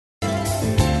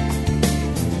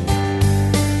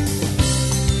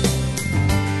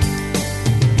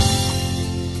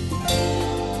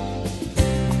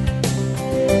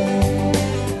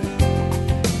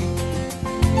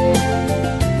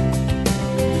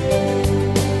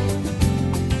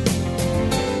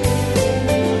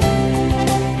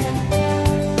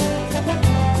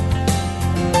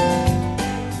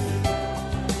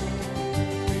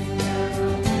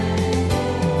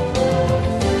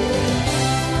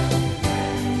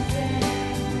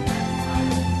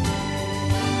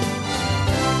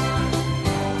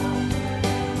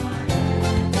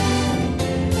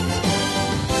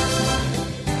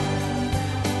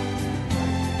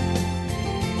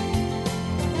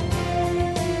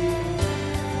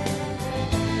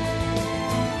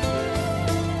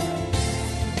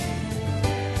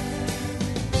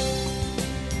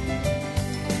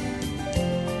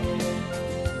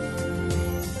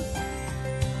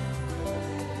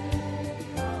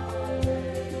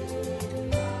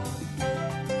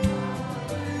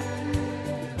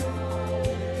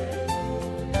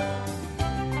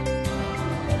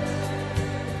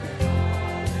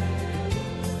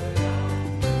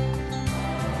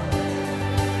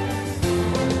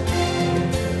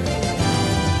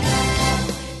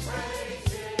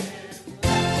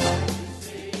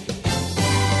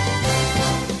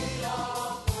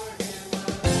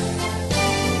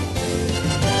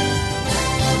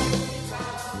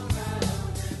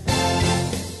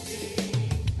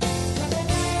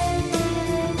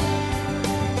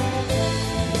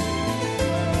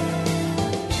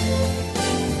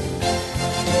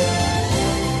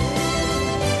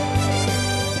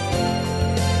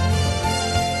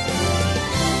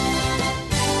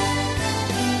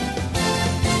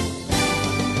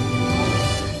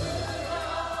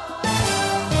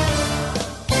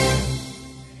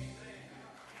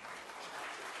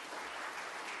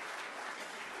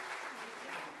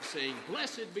sing,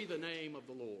 "Blessed be the name of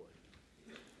the Lord."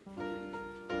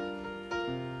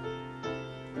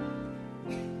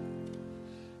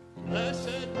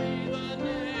 Blessed be the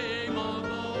name of the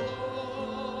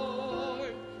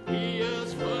Lord. He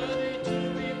is worthy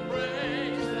to be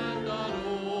praised and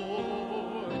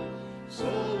adored. So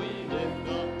we lift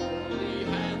up holy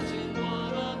hands in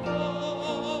one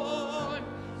accord,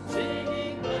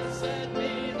 singing, "Blessed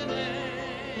be the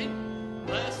name,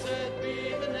 blessed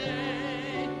be the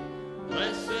name,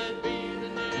 blessed be the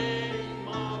name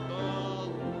of the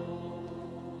Lord."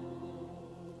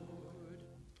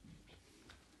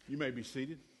 You may be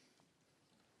seated.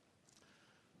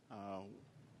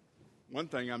 One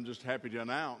thing I'm just happy to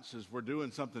announce is we're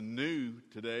doing something new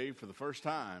today for the first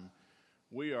time.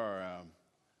 We are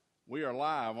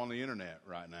live on the internet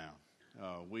right now.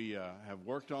 We have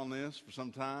worked on this for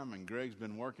some time, and Greg's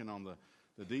been working on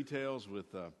the details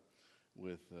with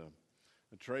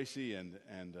Tracy and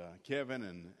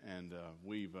Kevin, and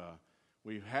we've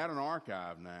had an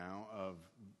archive now of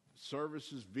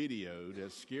services videoed,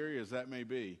 as scary as that may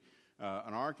be,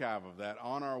 an archive of that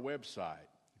on our website.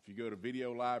 If you go to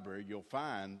Video Library, you'll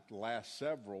find the last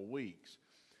several weeks.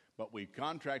 But we've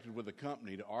contracted with a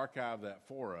company to archive that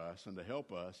for us and to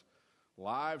help us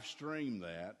live stream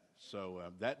that.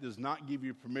 So that does not give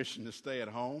you permission to stay at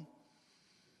home.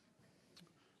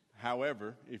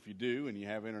 However, if you do and you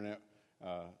have internet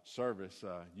service,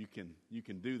 you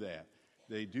can do that.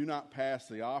 They do not pass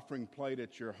the offering plate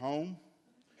at your home.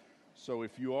 So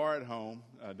if you are at home,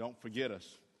 don't forget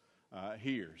us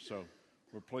here. So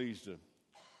we're pleased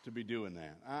to be doing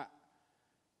that.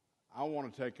 I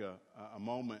want to take a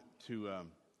moment to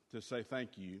say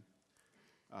thank you.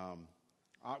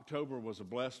 October was a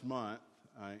blessed month.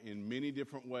 In many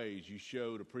different ways, you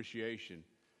showed appreciation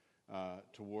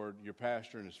toward your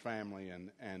pastor and his family,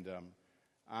 and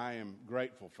I am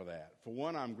grateful for that. For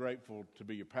one, I'm grateful to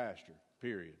be your pastor,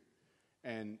 period.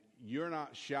 And you're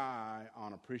not shy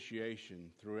on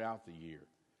appreciation throughout the year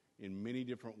in many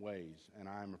different ways, and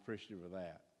I'm appreciative of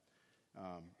that.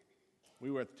 We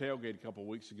were at the tailgate a couple of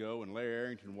weeks ago, and Larry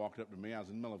Arrington walked up to me. I was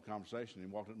in the middle of a conversation, and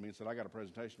he walked up to me and said, "I got a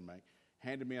presentation to make,"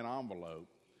 handed me an envelope,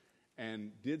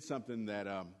 and did something that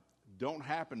don't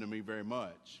happen to me very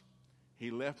much. He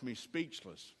left me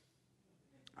speechless.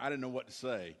 I didn't know what to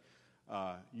say.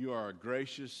 You are a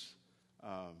gracious,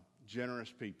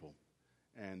 generous people,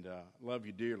 and love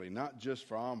you dearly, not just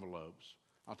for envelopes.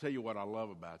 I'll tell you what I love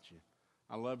about you.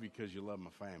 I love you because you love my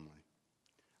family.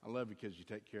 I love you because you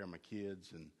take care of my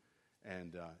kids, and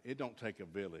it don't take a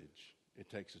village. It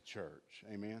takes a church.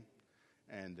 Amen?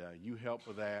 And you help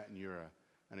with that, and you're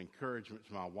an encouragement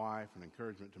to my wife, an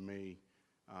encouragement to me.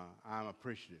 I'm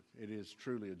appreciative. It is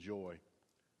truly a joy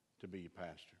to be your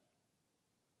pastor.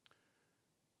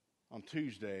 On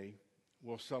Tuesday,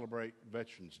 we'll celebrate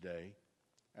Veterans Day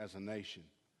as a nation.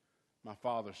 My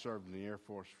father served in the Air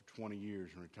Force for 20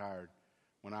 years and retired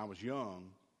when I was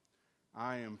young.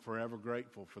 I am forever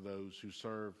grateful for those who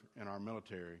serve in our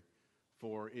military,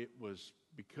 for it was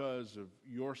because of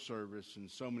your service and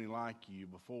so many like you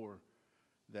before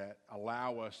that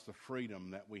allow us the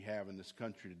freedom that we have in this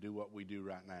country to do what we do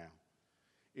right now.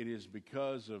 It is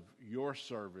because of your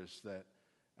service that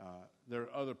there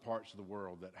are other parts of the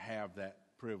world that have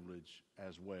that privilege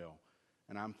as well.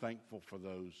 And I'm thankful for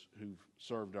those who've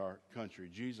served our country.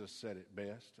 Jesus said it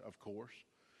best, of course,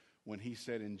 when he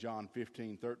said in John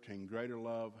 15:13, "Greater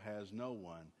love has no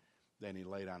one than he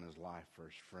laid down his life for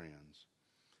his friends."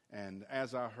 And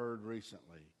as I heard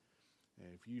recently,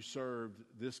 if you served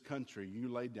this country, you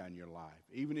laid down your life.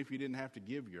 Even if you didn't have to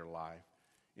give your life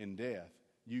in death,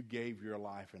 you gave your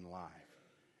life in life.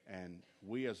 And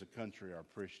we as a country are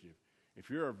appreciative. If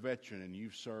you're a veteran and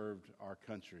you've served our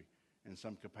country in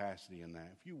some capacity in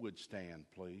that, if you would stand,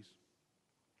 please.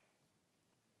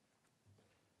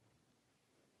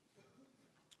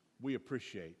 We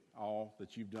appreciate all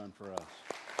that you've done for us.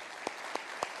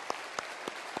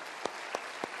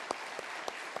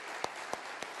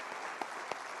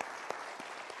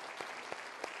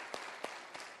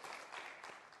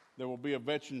 There will be a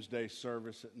Veterans Day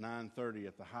service at 9:30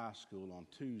 at the high school on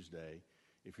Tuesday.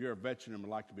 If you're a veteran and would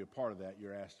like to be a part of that,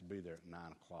 you're asked to be there at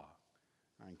 9 o'clock.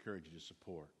 I encourage you to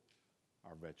support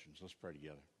our veterans. Let's pray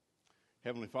together.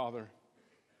 Heavenly Father,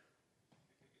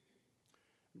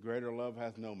 greater love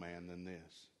hath no man than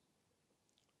this,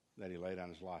 that he laid down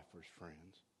his life for his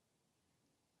friends.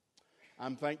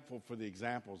 I'm thankful for the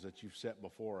examples that you've set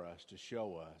before us to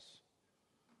show us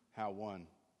how one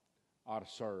ought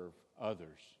to serve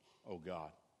others, oh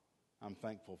God. I'm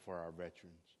thankful for our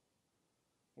veterans.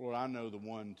 Lord, I know the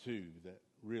one, too, that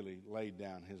really laid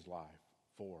down his life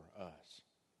for us.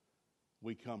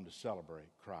 we come to celebrate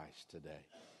Christ today.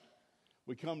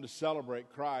 We come to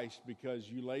celebrate Christ because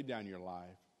you laid down your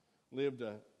life, lived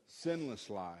a sinless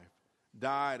life,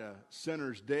 died a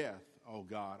sinner's death, oh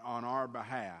God, on our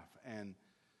behalf, and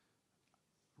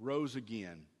rose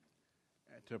again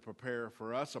to prepare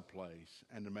for us a place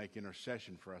and to make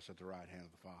intercession for us at the right hand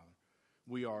of the Father.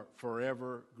 We are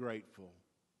forever grateful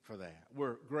for that.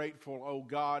 We're grateful, oh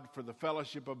God, for the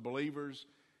fellowship of believers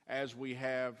as we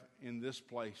have in this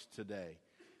place today.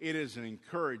 It is an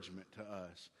encouragement to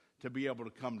us to be able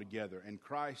to come together, and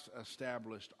Christ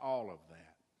established all of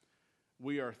that.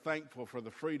 We are thankful for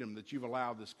the freedom that you've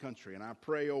allowed this country, and I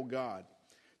pray, oh God,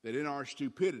 that in our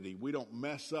stupidity we don't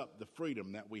mess up the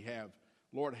freedom that we have.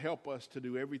 Lord, help us to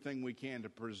do everything we can to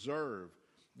preserve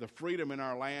the freedom in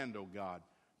our land, oh God,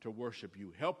 to worship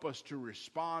you. Help us to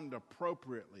respond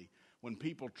appropriately when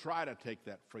people try to take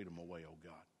that freedom away, oh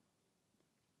God.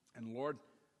 And Lord,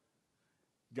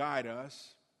 guide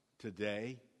us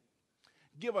today.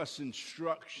 Give us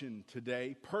instruction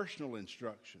today, personal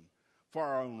instruction for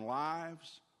our own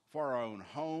lives, for our own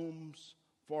homes,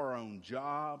 for our own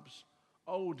jobs.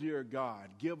 Oh, dear God,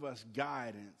 give us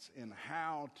guidance in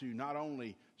how to not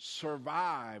only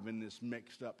survive in this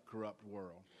mixed up, corrupt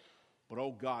world, but,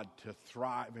 oh God, to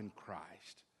thrive in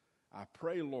Christ. I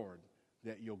pray, Lord,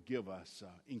 that you'll give us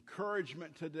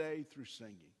encouragement today through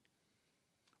singing.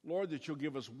 Lord, that you'll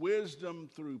give us wisdom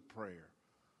through prayer.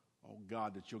 Oh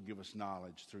God, that you'll give us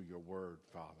knowledge through your word,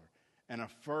 Father, and a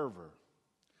fervor,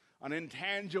 an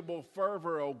intangible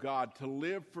fervor, oh God, to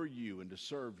live for you and to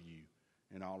serve you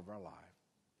in all of our life.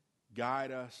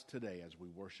 Guide us today as we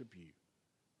worship you.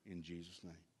 In Jesus'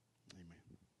 name,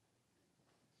 amen.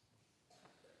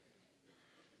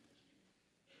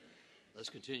 Let's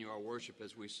continue our worship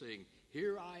as we sing,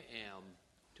 Here I Am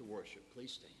to Worship.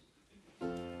 Please stand.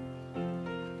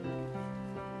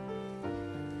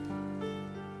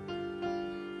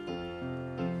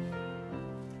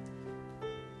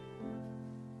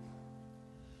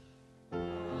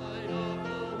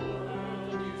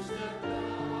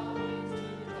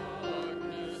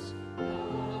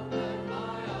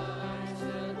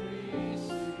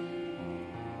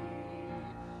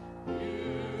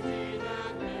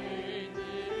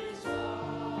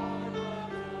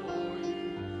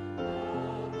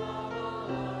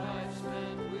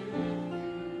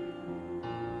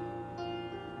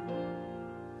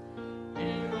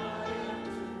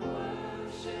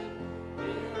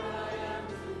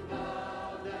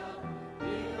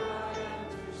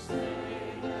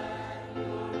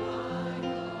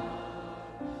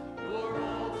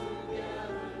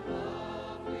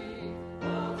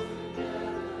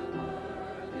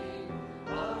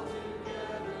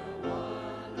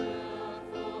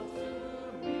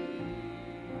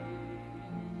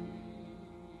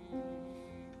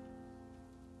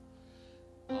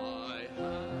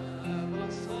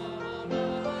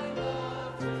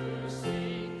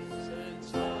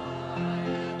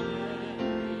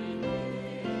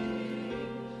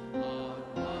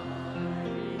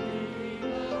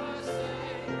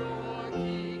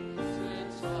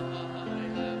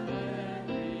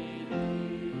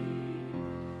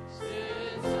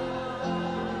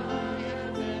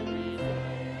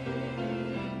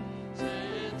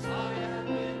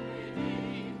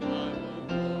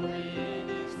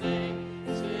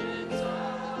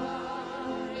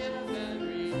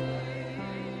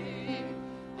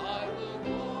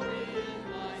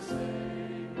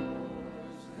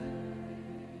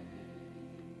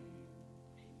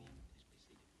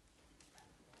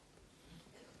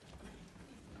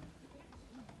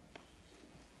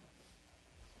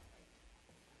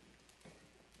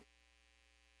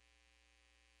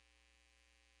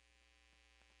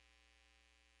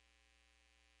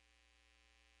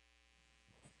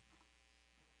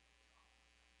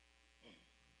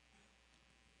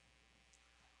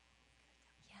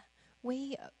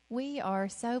 We are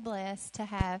so blessed to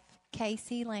have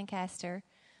Casey Lancaster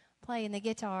playing the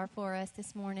guitar for us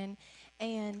this morning,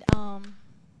 and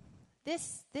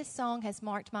this song has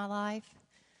marked my life,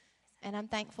 and I'm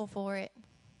thankful for it,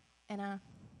 and I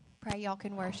pray y'all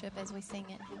can worship as we sing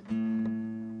it.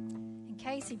 And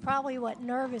Casey probably wasn't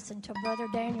nervous until Brother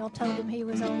Daniel told him he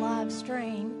was on live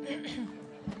stream.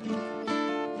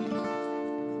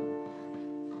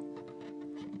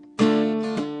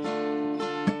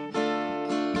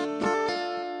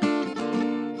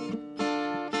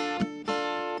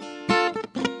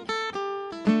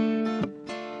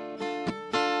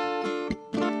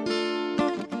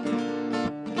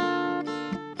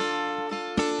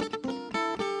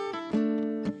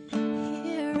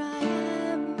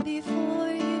 Before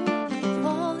you,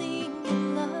 falling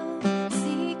in love,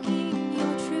 seeking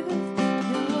your truth.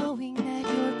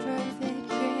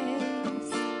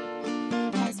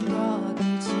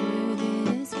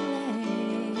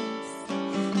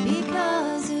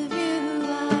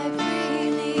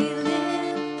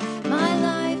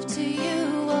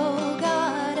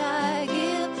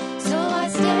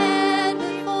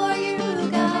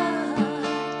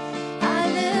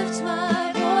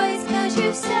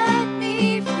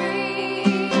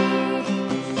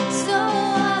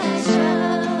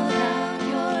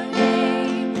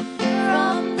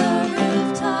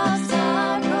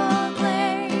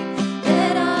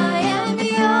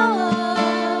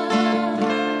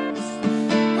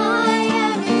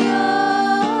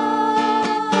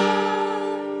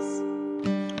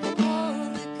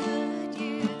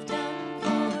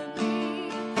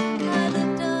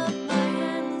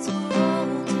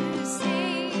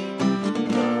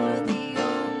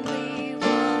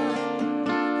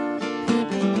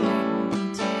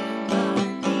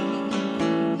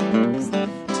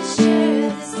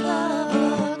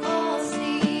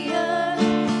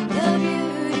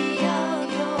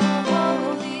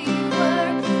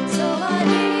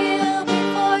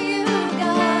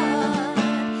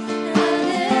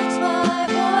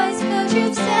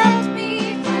 you've set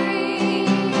me free.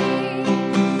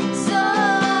 So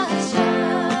I'll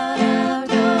shout out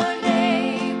your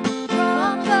name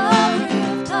from the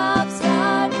rooftops.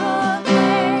 I'll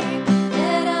proclaim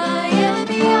that I am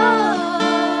yours.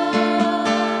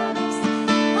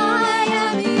 I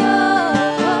am yours.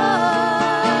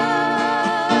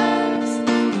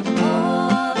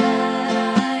 All that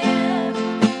I am,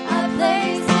 I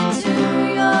place into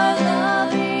your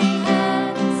loving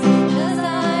hands, 'cause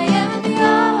I am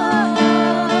yours.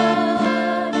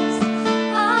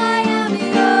 I am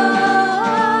yours.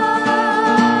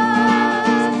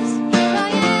 Here I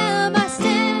am, I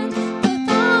stand with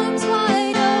arms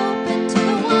wide open to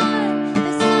the one,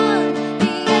 the Son,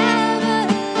 the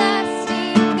everlasting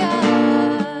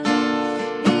God.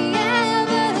 The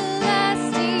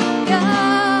everlasting God.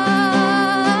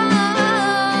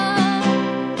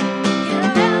 Here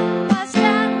I am, I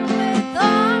stand with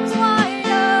arms wide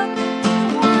open to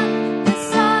the one, the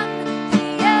Son, the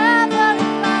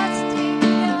everlasting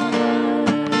God.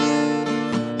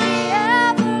 The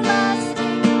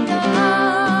everlasting God.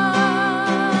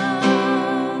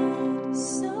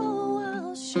 So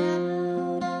I'll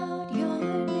shout out your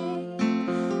name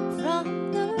from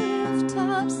the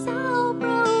rooftops. I'll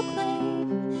proclaim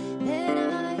that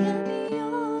I am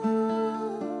yours.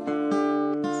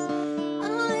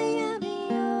 I am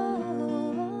yours.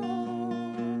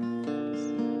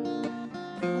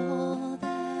 All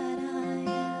that I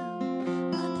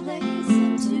am, I place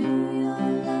into your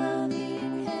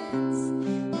loving hands,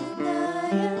 and I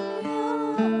am yours.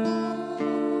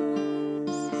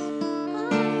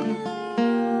 I am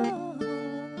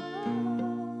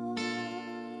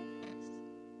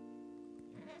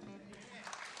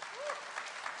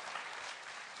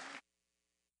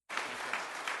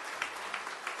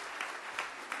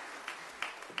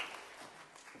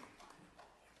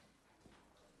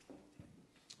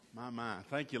My.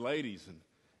 Thank you, ladies. And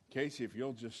Casey, if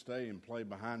you'll just stay and play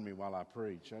behind me while I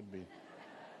preach, that'd be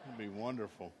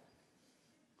wonderful.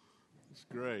 It's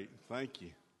great. Thank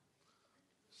you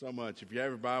so much. If you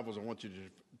have your Bibles, I want you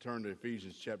to turn to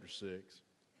Ephesians chapter 6.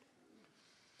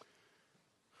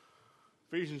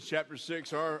 Ephesians chapter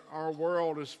 6, our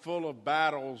world is full of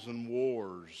battles and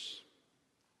wars.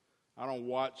 I don't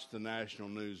watch the national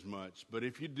news much, but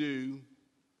if you do,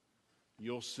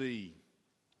 you'll see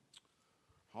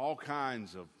all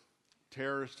kinds of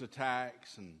terrorist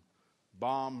attacks and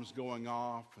bombs going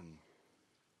off and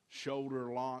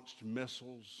shoulder-launched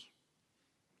missiles.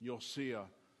 You'll see a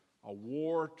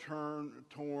war-torn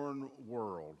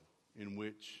world in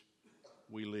which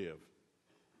we live.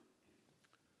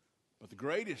 But the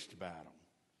greatest battle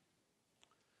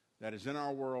that is in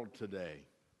our world today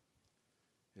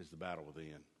is the battle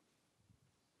within.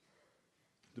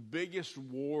 The biggest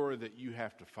war that you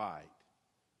have to fight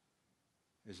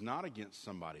is not against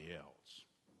somebody else.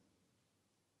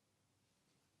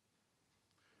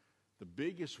 The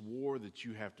biggest war that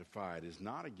you have to fight is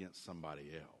not against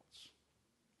somebody else.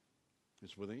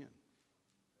 It's within.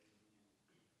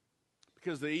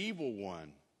 Because the evil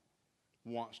one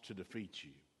wants to defeat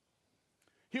you.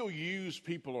 He'll use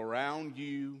people around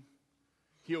you.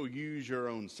 He'll use your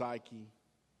own psyche.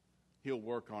 He'll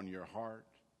work on your heart.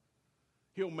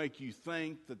 He'll make you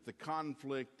think that the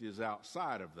conflict is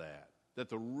outside of that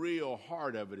the real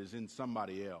heart of it is in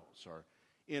somebody else or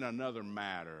in another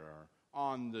matter or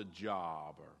on the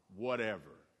job or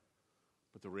whatever.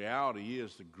 But the reality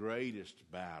is the greatest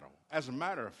battle. As a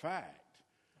matter of fact,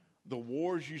 the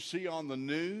wars you see on the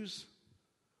news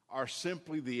are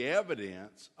simply the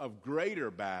evidence of greater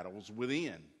battles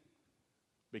within,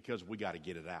 because we got to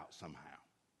get it out somehow.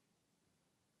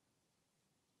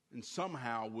 And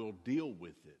somehow we'll deal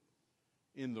with it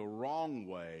in the wrong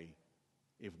way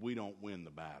if we don't win the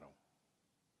battle.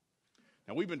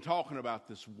 Now, we've been talking about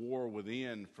this war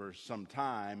within for some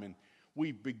time, and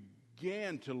we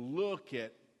began to look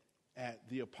at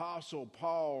the Apostle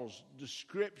Paul's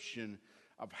description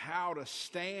of how to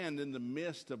stand in the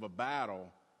midst of a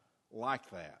battle like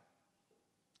that.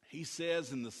 He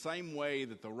says in the same way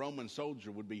that the Roman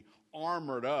soldier would be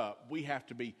armored up, we have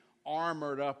to be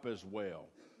armored up as well.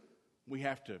 We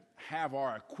have to have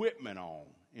our equipment on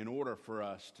in order for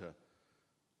us to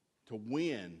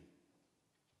win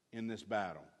in this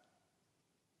battle.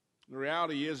 The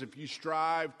reality is, if you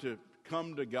strive to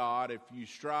come to God, if you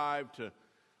strive to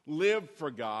live for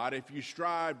God, if you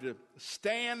strive to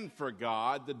stand for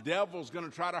God, the devil's going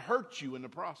to try to hurt you in the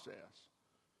process.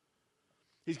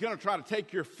 He's going to try to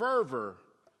take your fervor,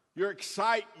 your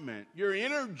excitement, your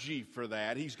energy for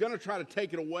that. He's going to try to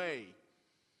take it away.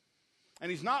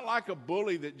 And he's not like a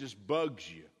bully that just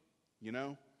bugs you, you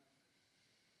know.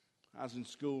 I was in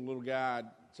school, little guy.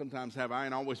 I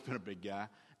ain't always been a big guy.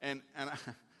 And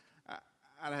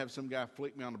I'd have some guy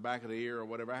flick me on the back of the ear or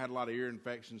whatever. I had a lot of ear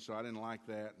infections, so I didn't like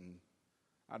that. And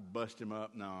I'd bust him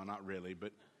up. No, not really.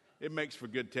 But it makes for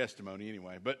good testimony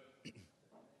anyway. But,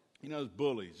 those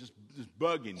bullies, just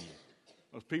bugging you.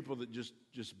 Those people that just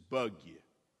bug you.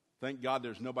 Thank God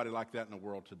there's nobody like that in the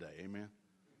world today. Amen?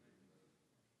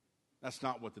 That's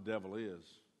not what the devil is.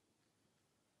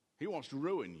 He wants to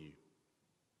ruin you.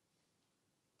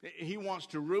 He wants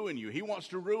to ruin you. He wants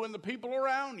to ruin the people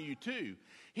around you too.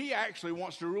 He actually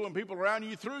wants to ruin people around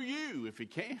you through you if he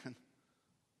can.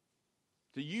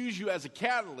 To use you as a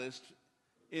catalyst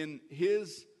in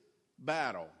his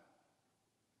battle.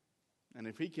 And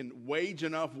if he can wage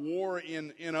enough war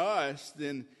in us,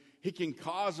 then he can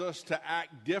cause us to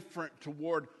act different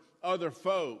toward other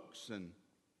folks. And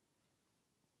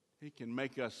he can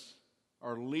make us,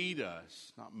 or lead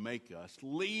us, not make us,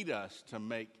 lead us to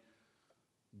make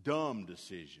dumb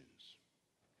decisions.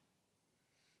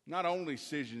 Not only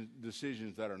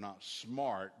decisions that are not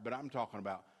smart, but I'm talking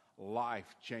about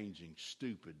life-changing,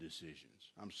 stupid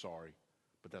decisions. I'm sorry,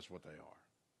 but that's what they are.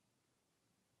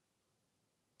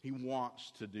 He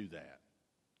wants to do that.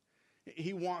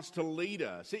 He wants to lead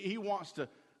us. He wants to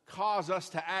cause us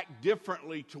to act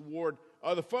differently toward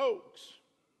other folks.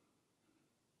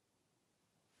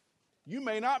 You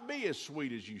may not be as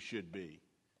sweet as you should be.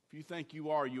 If you think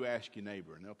you are, you ask your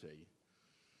neighbor, and they'll tell you.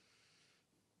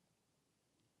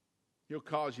 He'll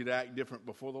cause you to act different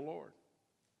before the Lord.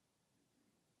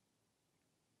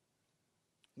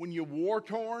 When you're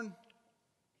war-torn,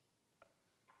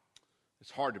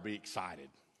 it's hard to be excited,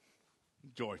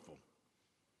 joyful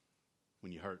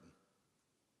when you're hurting.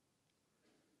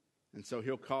 And so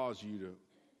he'll cause you to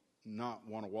not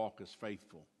want to walk as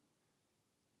faithful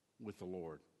with the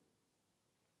Lord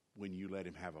when you let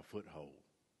him have a foothold.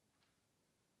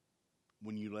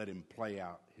 When you let him play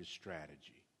out his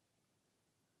strategy.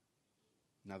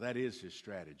 Now that is his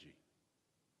strategy.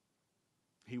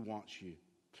 He wants you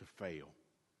to fail.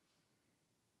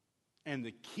 And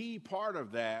the key part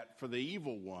of that for the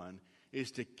evil one is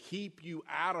to keep you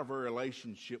out of a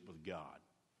relationship with God.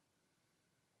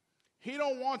 He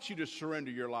don't want you to surrender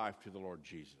your life to the Lord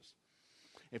Jesus.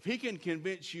 If he can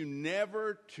convince you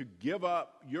never to give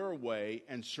up your way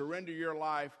and surrender your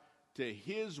life to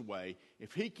his way,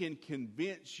 if he can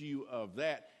convince you of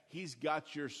that, he's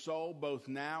got your soul both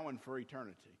now and for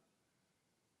eternity.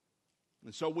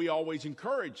 And so we always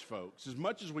encourage folks as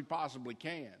much as we possibly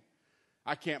can.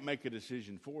 I can't make a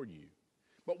decision for you.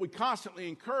 But we constantly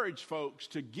encourage folks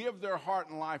to give their heart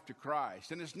and life to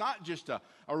Christ. And it's not just a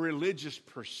religious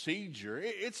procedure.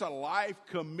 It's a life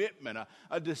commitment,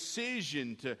 a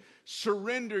decision to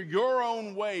surrender your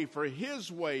own way for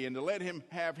his way and to let him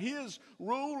have his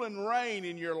rule and reign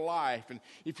in your life. And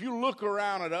if you look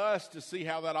around at us to see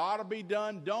how that ought to be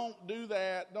done, don't do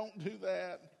that. Don't do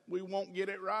that. We won't get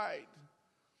it right.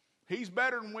 He's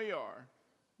better than we are.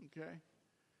 Okay?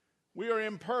 We are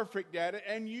imperfect at it,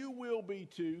 and you will be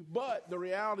too. But the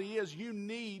reality is you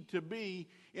need to be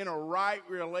in a right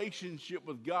relationship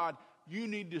with God. You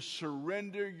need to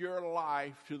surrender your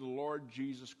life to the Lord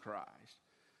Jesus Christ.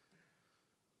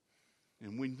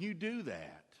 And when you do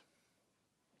that,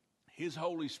 his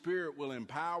Holy Spirit will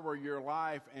empower your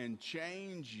life and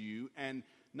change you, and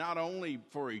not only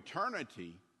for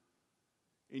eternity,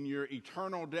 in your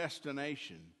eternal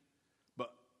destination,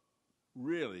 but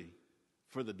really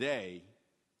for the day,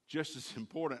 just as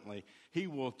importantly, he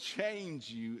will change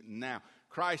you now.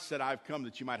 Christ said, I've come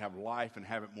that you might have life and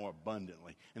have it more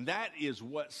abundantly. And that is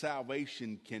what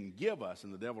salvation can give us,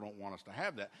 and the devil don't want us to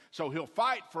have that. So he'll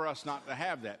fight for us not to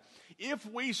have that. If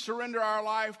we surrender our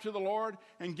life to the Lord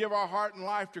and give our heart and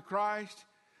life to Christ,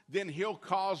 then he'll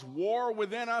cause war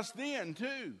within us then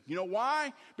too. You know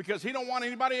why? Because he don't want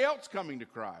anybody else coming to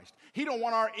Christ. He don't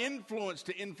want our influence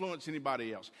to influence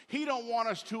anybody else. He don't want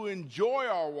us to enjoy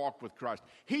our walk with Christ.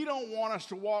 He don't want us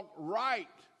to walk right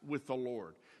with the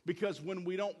Lord. Because when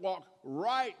we don't walk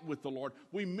right with the Lord,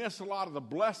 we miss a lot of the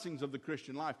blessings of the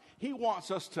Christian life. He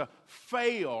wants us to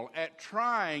fail at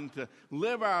trying to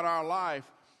live out our life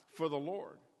for the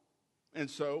Lord. And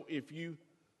so if you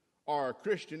are a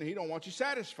Christian, he don't want you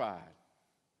satisfied.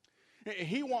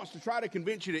 He wants to try to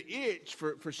convince you to itch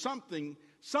for something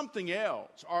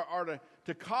else, or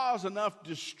to cause enough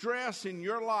distress in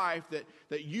your life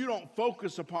that you don't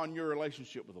focus upon your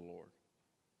relationship with the Lord.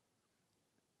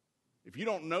 If you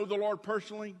don't know the Lord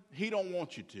personally, he don't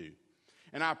want you to.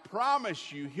 And I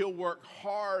promise you, he'll work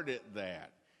hard at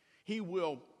that. He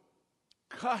will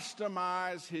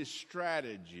customize his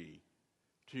strategy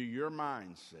to your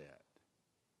mindset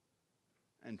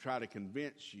and try to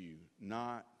convince you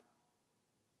not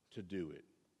to do it.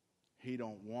 He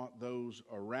don't want those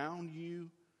around you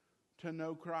to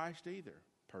know Christ either,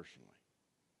 personally.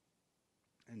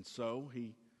 And so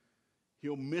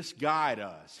he'll misguide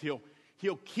us.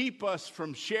 He'll keep us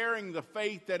from sharing the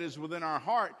faith that is within our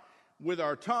heart with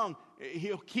our tongue.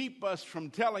 He'll keep us from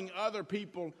telling other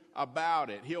people about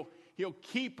it. He'll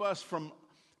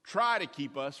try to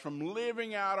keep us from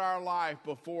living out our life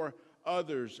before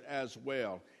others as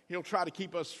well. He'll try to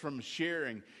keep us from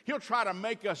sharing. He'll try to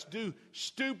make us do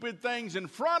stupid things in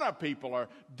front of people or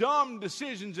dumb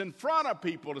decisions in front of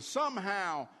people to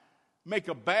somehow make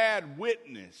a bad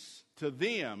witness to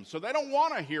them so they don't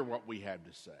want to hear what we have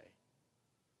to say.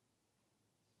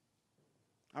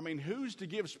 I mean, who's to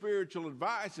give spiritual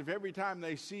advice if every time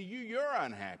they see you, you're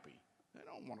unhappy? They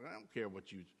don't care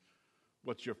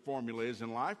what your formula is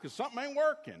in life because something ain't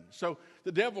working. So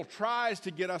the devil tries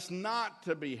to get us not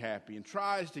to be happy and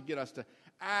tries to get us to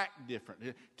act different,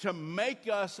 to make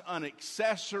us an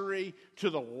accessory to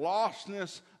the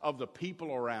lostness of the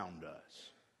people around us.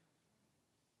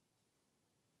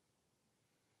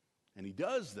 And he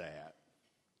does that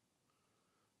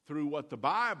through what the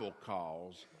Bible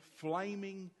calls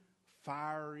flaming,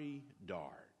 fiery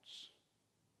darts.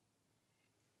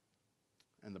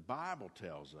 And the Bible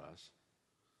tells us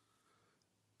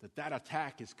that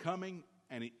attack is coming,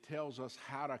 and it tells us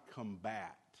how to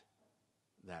combat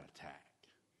that attack.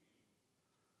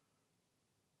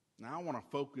 Now, I want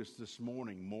to focus this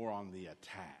morning more on the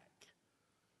attack.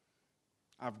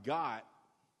 I've got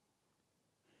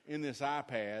in this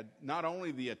iPad not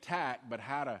only the attack, but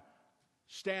how to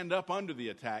stand up under the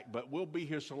attack, but we'll be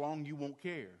here so long you won't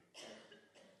care.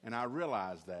 And I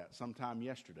realized that sometime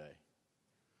yesterday.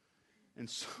 And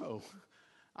so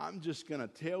I'm just going to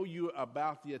tell you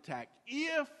about the attack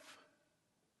if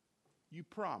you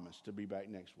promise to be back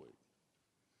next week.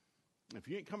 If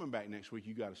you ain't coming back next week,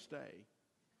 you got to stay,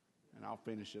 and I'll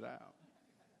finish it out.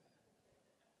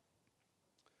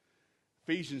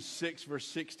 Ephesians 6, verse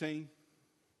 16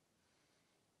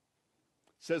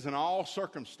 says, in all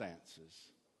circumstances,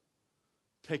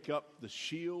 take up the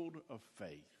shield of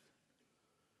faith,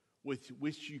 with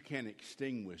which you can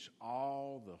extinguish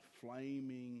all the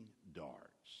flaming darts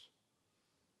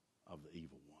of the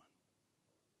evil one.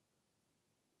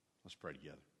 Let's pray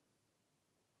together.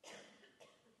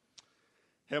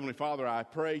 Heavenly Father, I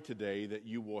pray today that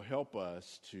you will help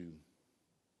us to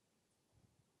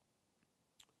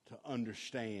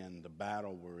understand the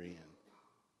battle we're in.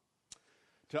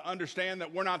 To understand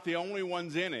that we're not the only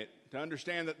ones in it. To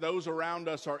understand that those around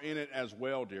us are in it as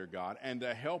well, dear God. And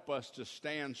to help us to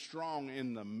stand strong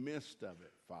in the midst of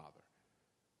it, Father.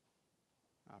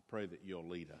 I pray that you'll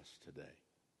lead us today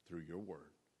through your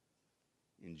word.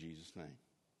 In Jesus' name.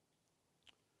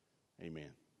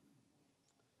 Amen.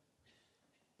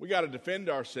 We got to defend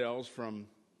ourselves from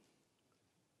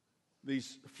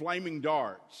these flaming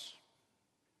darts.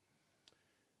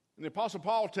 And the Apostle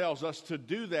Paul tells us to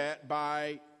do that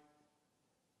by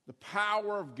the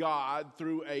power of God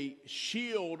through a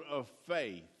shield of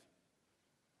faith.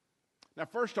 Now,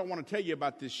 first I want to tell you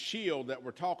about this shield that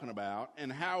we're talking about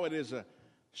and how it is a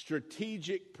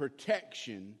strategic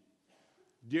protection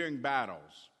during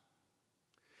battles.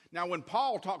 Now, when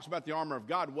Paul talks about the armor of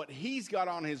God, what he's got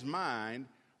on his mind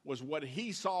was what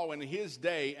he saw in his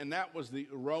day, and that was the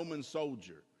Roman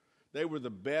soldier. They were the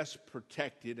best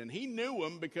protected, and he knew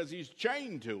them because he's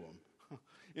chained to them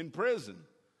in prison.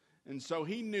 And so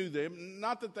he knew them,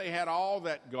 not that they had all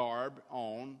that garb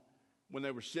on when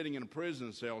they were sitting in a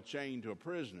prison cell chained to a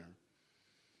prisoner,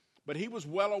 but he was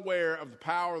well aware of the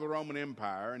power of the Roman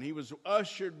Empire, and he was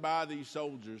ushered by these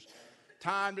soldiers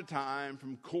time to time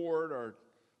from court or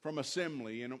from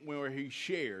assembly, and where he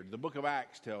shared. The book of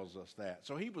Acts tells us that.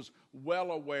 So he was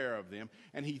well aware of them,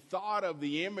 and he thought of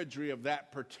the imagery of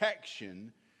that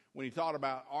protection when he thought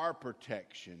about our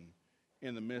protection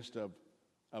in the midst of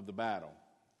the battle.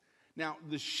 Now,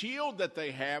 the shield that they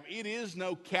have, it is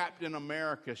no Captain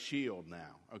America shield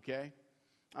now, okay?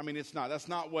 I mean, it's not. That's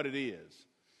not what it is.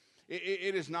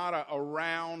 It is not a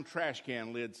round trash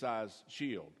can lid size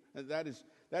shield. That is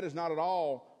not at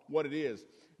all what it is.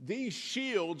 These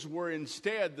shields were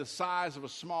instead the size of a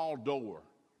small door.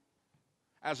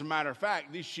 As a matter of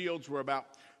fact, these shields were about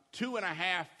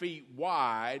 2.5 feet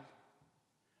wide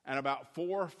and about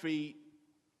 4 feet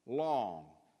long.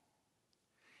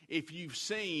 If you've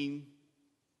seen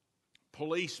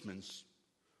policemen,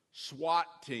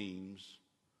 SWAT teams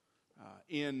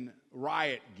in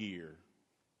riot gear,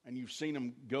 and you've seen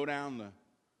them go down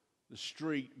the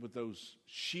street with those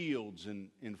shields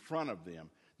in front of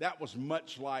them, that was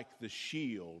much like the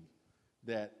shield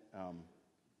that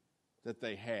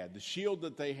they had. The shield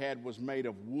that they had was made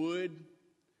of wood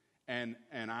and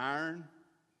iron,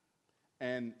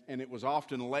 and it was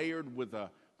often layered with a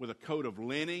coat of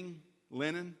linen,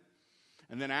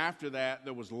 and then after that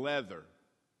there was leather.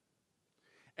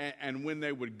 And when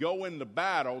they would go into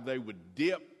battle, they would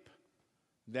dip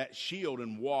that shield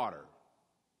in water.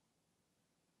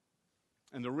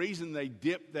 And the reason they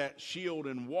dipped that shield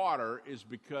in water is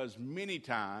because many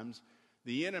times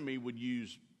the enemy would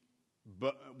use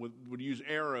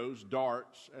arrows,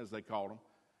 darts, as they called them.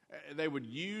 They would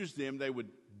use them, they would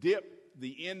dip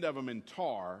the end of them in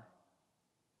tar,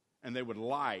 and they would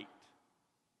light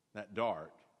that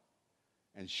dart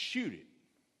and shoot it.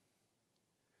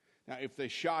 Now, if they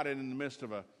shot it in the midst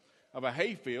of a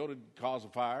hayfield, it'd cause a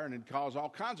fire, and it'd cause all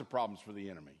kinds of problems for the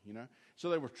enemy, you know. So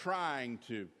they were trying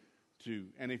to,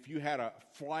 and if you had a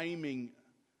flaming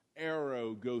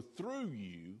arrow go through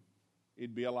you,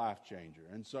 it'd be a life changer.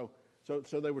 And so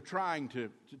they were trying to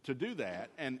do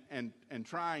that and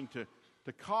trying to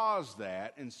cause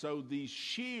that. And so these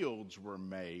shields were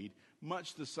made,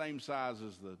 much the same size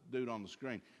as the dude on the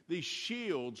screen. These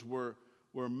shields were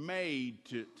made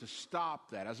to stop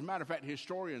that. As a matter of fact,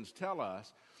 historians tell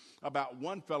us about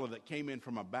one fellow that came in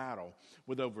from a battle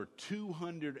with over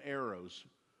 200 arrows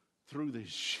through this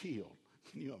shield.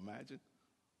 Can you imagine?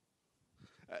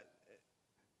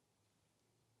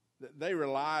 They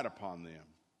relied upon them.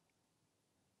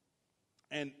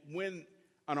 And when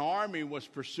an army was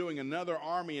pursuing another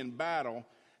army in battle,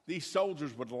 these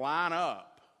soldiers would line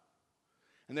up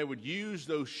and they would use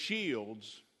those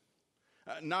shields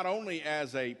not only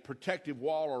as a protective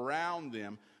wall around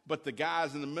them, but the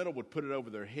guys in the middle would put it over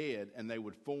their head and they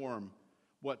would form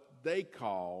what they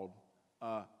called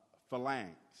a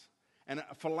phalanx. And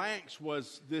a phalanx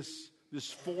was this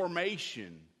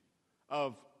formation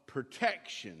of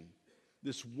protection,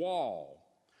 this wall.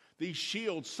 These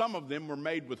shields, some of them were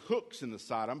made with hooks in the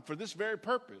side of them for this very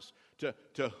purpose, to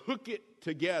hook it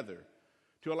together,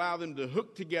 to allow them to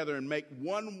hook together and make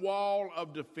one wall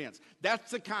of defense.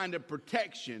 That's the kind of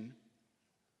protection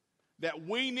that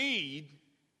we need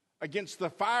against the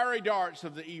fiery darts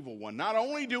of the evil one. Not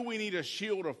only do we need a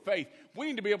shield of faith, we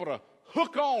need to be able to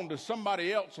hook on to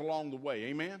somebody else along the way.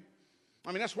 Amen?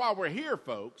 I mean, that's why we're here,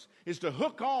 folks, is to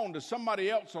hook on to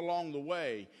somebody else along the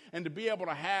way and to be able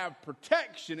to have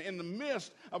protection in the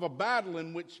midst of a battle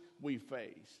in which we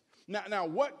face. Now,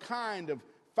 what kind of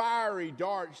fiery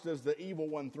darts does the evil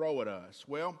one throw at us?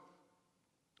 Well,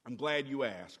 I'm glad you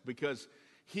asked, because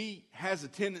he has a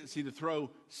tendency to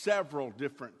throw several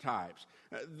different types.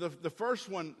 The first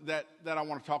one that I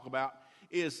want to talk about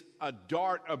is a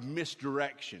dart of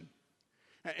misdirection.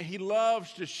 He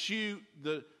loves to shoot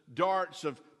the darts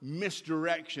of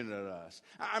misdirection at us.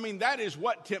 I mean, that is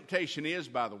what temptation is,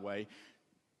 by the way.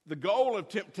 The goal of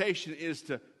temptation is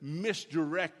to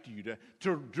misdirect you,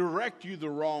 to direct you the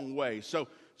wrong way. So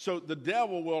the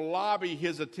devil will lobby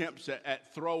his attempts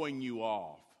at throwing you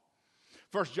off.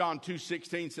 1 John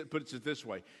 2:16 puts it this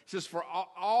way. It says, "For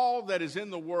all that is in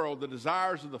the world, the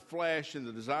desires of the flesh and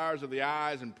the desires of the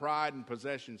eyes and pride and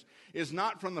possessions, is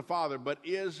not from the Father, but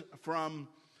is from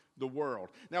the world."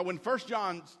 Now, when 1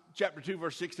 John chapter 2,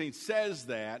 verse 16 says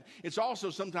that, it's also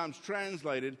sometimes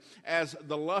translated as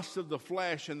the lust of the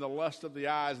flesh and the lust of the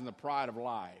eyes and the pride of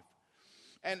life.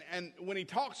 And when he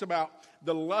talks about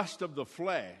the lust of the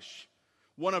flesh,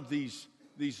 one of these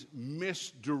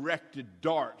misdirected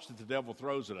darts that the devil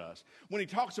throws at us, when he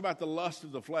talks about the lust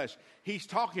of the flesh, he's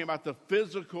talking about the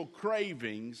physical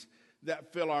cravings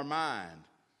that fill our mind.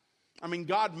 I mean,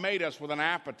 God made us with an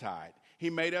appetite. He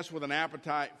made us with an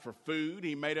appetite for food.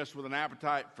 He made us with an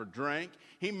appetite for drink.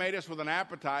 He made us with an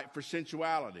appetite for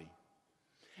sensuality.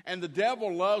 And the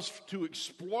devil loves to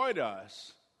exploit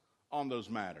us on those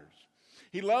matters.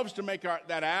 He loves to make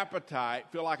that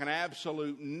appetite feel like an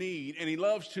absolute need, and he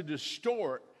loves to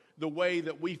distort the way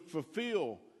that we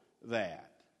fulfill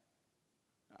that.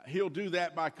 He'll do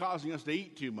that by causing us to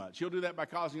eat too much. He'll do that by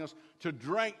causing us to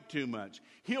drink too much.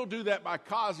 He'll do that by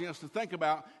causing us to think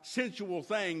about sensual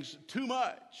things too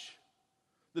much.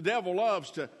 The devil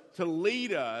loves to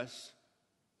lead us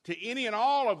to any and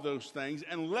all of those things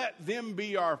and let them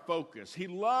be our focus. He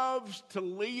loves to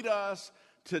lead us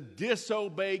to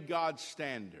disobey God's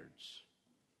standards.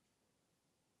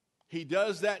 He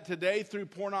does that today through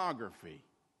pornography.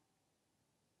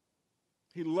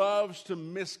 He loves to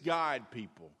misguide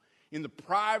people in the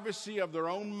privacy of their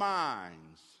own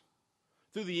minds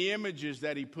through the images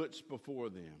that he puts before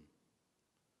them,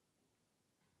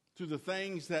 through the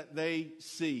things that they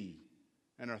see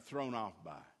and are thrown off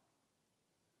by.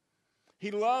 He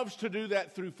loves to do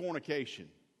that through fornication,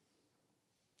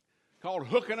 called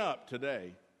hooking up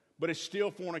today, but it's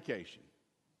still fornication.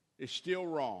 It's still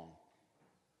wrong.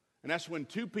 And that's when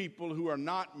two people who are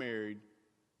not married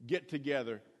get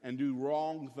together and do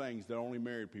wrong things that only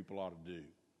married people ought to do.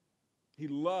 He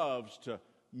loves to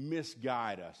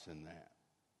misguide us in that.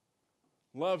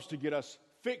 Loves to get us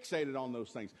fixated on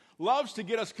those things. Loves to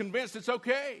get us convinced it's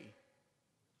okay.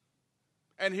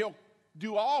 And he'll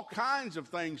do all kinds of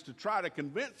things to try to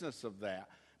convince us of that.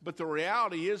 But the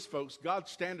reality is, folks,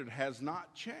 God's standard has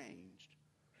not changed.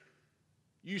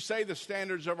 You say the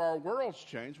standards of our world's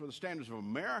changed. Well, the standards of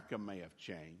America may have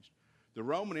changed. The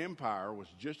Roman Empire was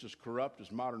just as corrupt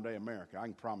as modern-day America. I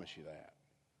can promise you that.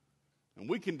 And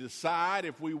we can decide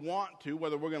if we want to,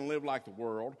 whether we're going to live like the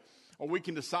world, or we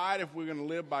can decide if we're going to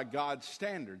live by God's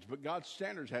standards. But God's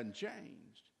standards hadn't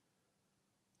changed.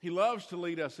 He loves to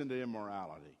lead us into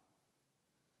immorality.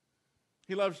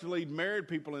 He loves to lead married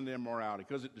people into immorality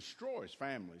because it destroys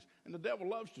families. And the devil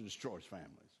loves to destroy his families.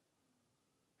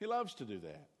 He loves to do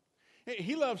that.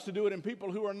 He loves to do it in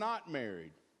people who are not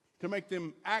married, to make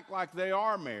them act like they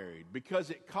are married,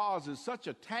 because it causes such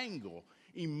a tangle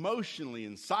emotionally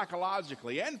and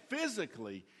psychologically and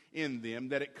physically in them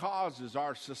that it causes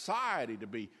our society to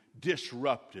be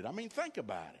disrupted. I mean, think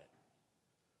about it.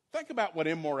 Think about what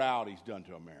immorality's done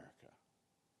to America.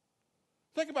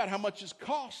 Think about how much it's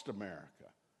cost America.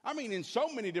 I mean, in so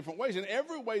many different ways, in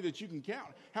every way that you can count,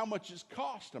 how much it's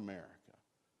cost America.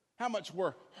 How much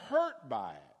we're hurt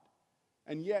by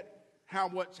it. And yet,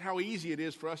 how easy it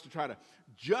is for us to try to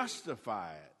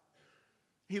justify it.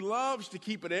 He loves to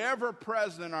keep it ever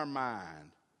present in our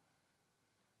mind.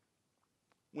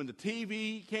 When the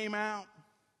TV came out,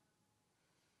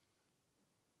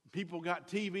 people got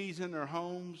TVs in their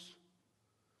homes.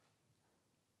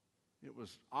 It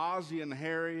was Ozzie and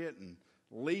Harriet and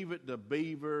Leave It to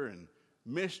Beaver, and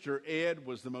Mr. Ed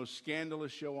was the most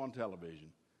scandalous show on television.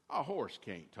 A horse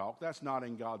can't talk. That's not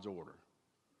in God's order.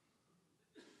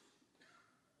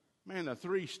 Man, the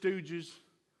Three Stooges,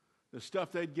 the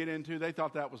stuff they'd get into, they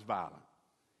thought that was violent.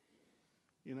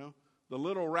 You know, the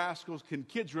Little Rascals, can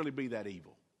kids really be that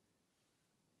evil?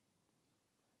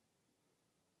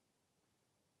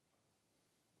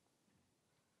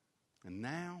 And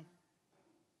now,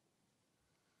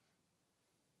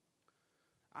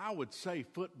 I would say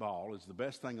football is the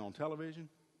best thing on television,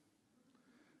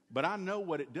 but I know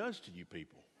what it does to you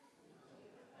people.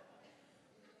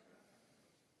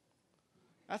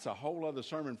 That's a whole other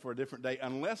sermon for a different day,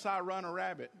 unless I run a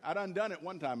rabbit. I done it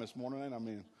one time this morning, and I'm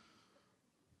in.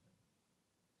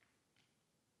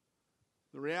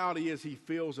 The reality is he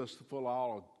fills us full of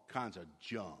all kinds of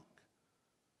junk.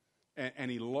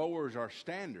 And he lowers our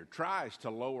standard, tries to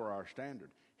lower our standard.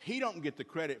 He don't get the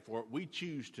credit for it. We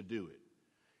choose to do it.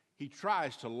 He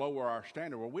tries to lower our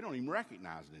standard where we don't even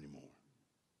recognize it anymore.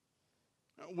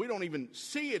 We don't even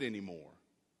see it anymore.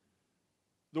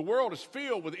 The world is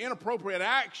filled with inappropriate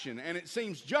action, and it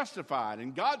seems justified,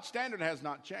 and God's standard has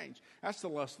not changed. That's the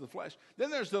lust of the flesh. Then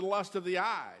there's the lust of the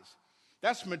eyes.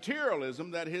 That's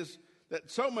materialism that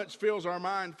so much fills our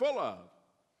mind full of.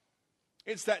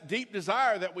 It's that deep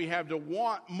desire that we have to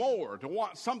want more, to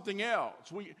want something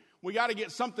else. We got to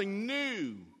get something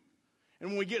new. And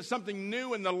when we get something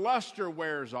new and the luster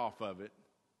wears off of it,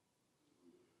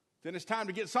 then it's time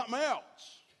to get something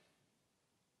else.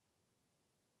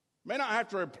 May not have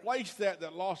to replace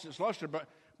that lost its luster, but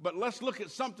let's look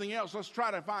at something else. Let's try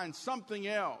to find something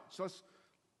else.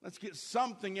 Let's get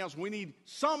something else. We need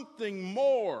something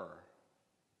more.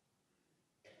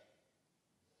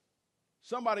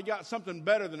 Somebody got something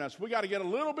better than us. We got to get a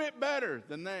little bit better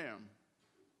than them.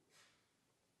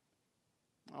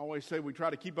 I always say we try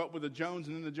to keep up with the Jones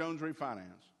and then the Jones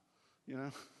refinance. You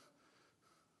know?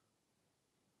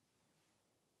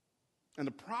 And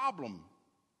the problem,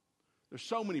 there's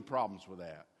so many problems with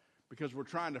that, because we're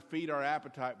trying to feed our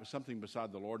appetite with something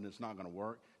beside the Lord, and it's not going to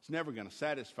work. It's never going to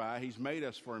satisfy. He's made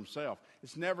us for himself.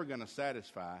 It's never going to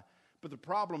satisfy. But the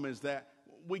problem is that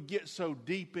we get so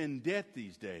deep in debt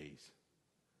these days.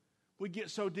 We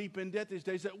get so deep in debt these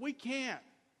days that we can't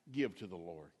give to the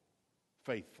Lord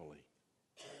faithfully.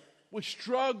 We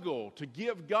struggle to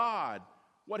give God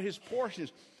what his portion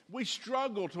is. We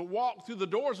struggle to walk through the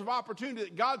doors of opportunity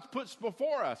that God puts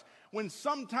before us, when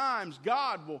sometimes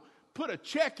God will put a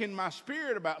check in my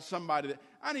spirit about somebody that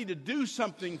I need to do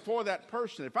something for that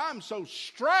person. If I'm so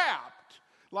strapped,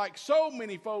 like so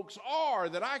many folks are,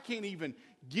 that I can't even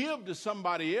give to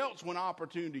somebody else when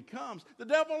opportunity comes, the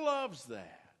devil loves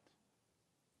that,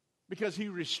 because he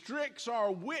restricts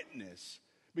our witness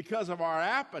because of our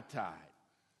appetite.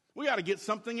 We got to get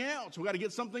something else. We got to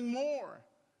get something more.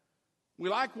 We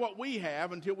like what we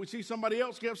have until we see somebody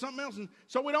else give something else, and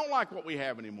so we don't like what we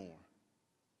have anymore.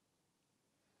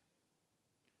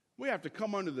 We have to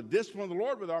come under the discipline of the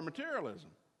Lord with our materialism.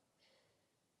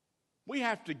 We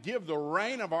have to give the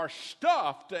reign of our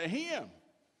stuff to Him.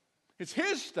 It's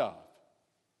His stuff.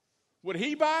 Would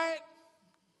He buy it?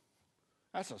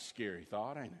 That's a scary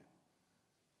thought, ain't it?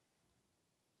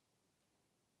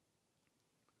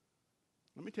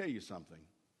 Let me tell you something.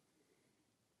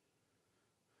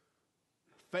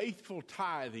 Faithful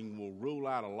tithing will rule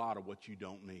out a lot of what you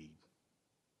don't need.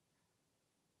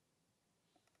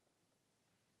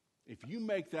 If you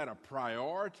make that a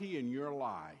priority in your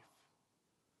life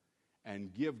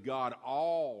and give God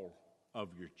all of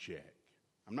your check,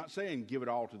 I'm not saying give it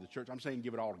all to the church, I'm saying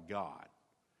give it all to God.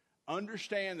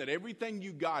 Understand that everything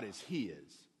you got is His.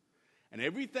 And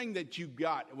everything that you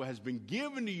got has been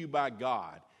given to you by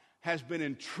God, has been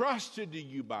entrusted to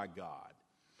you by God.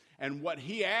 And what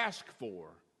He asks for,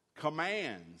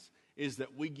 commands, is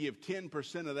that we give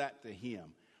 10% of that to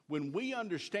Him. When we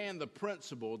understand the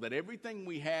principle that everything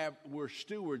we have, we're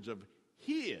stewards of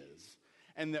His,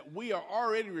 and that we are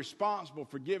already responsible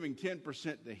for giving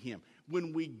 10% to Him,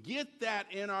 when we get that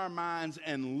in our minds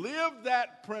and live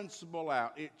that principle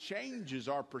out, it changes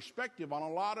our perspective on a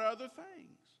lot of other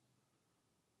things.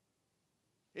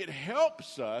 It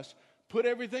helps us put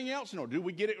everything else in order. Do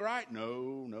we get it right?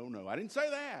 No. I didn't say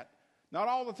that. Not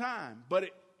all the time. But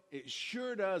it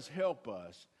sure does help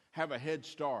us have a head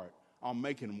start on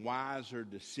making wiser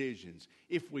decisions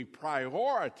if we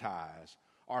prioritize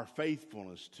our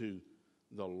faithfulness to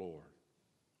the Lord.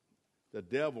 The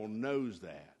devil knows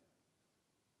that.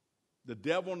 The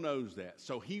devil knows that.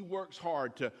 So he works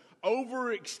hard to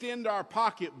overextend our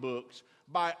pocketbooks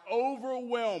by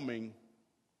overwhelming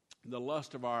the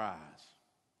lust of our eyes.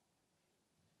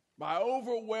 By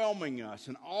overwhelming us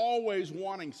and always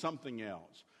wanting something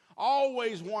else.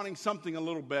 Always wanting something a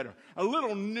little better, a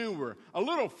little newer, a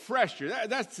little fresher.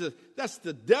 That's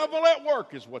the devil at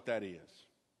work is what that is.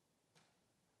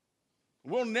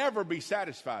 We'll never be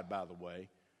satisfied, by the way,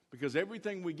 because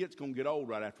everything we get is going to get old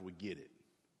right after we get it.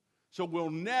 So we'll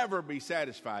never be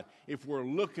satisfied if we're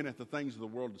looking at the things of the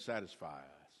world to satisfy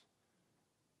us.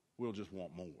 We'll just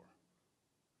want more.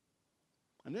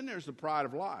 And then there's the pride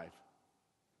of life.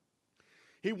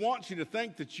 He wants you to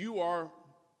think that you are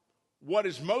what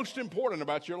is most important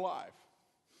about your life.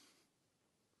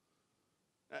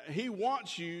 He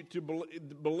wants you to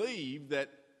believe that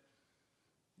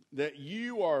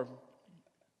you are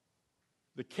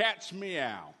the cat's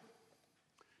meow.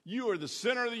 You are the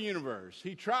center of the universe.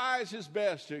 He tries his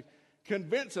best to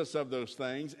convince us of those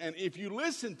things, and if you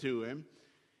listen to him,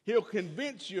 he'll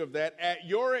convince you of that at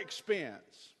your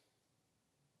expense.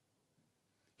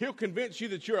 He'll convince you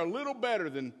that you're a little better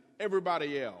than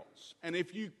everybody else. And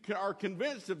if you are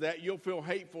convinced of that, you'll feel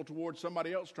hateful towards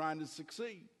somebody else trying to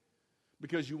succeed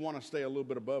because you want to stay a little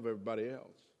bit above everybody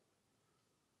else.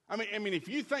 I mean, if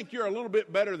you think you're a little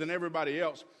bit better than everybody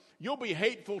else, you'll be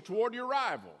hateful toward your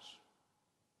rivals.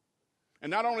 And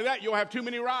not only that, you'll have too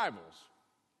many rivals.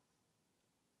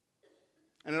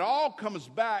 And it all comes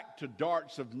back to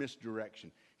darts of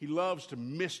misdirection. He loves to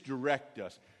misdirect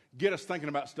us, get us thinking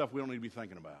about stuff we don't need to be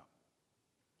thinking about.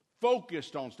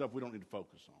 Focused on stuff we don't need to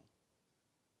focus on.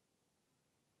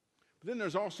 But then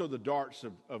there's also the darts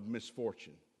of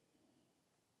misfortune.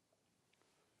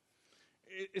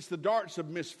 It's the darts of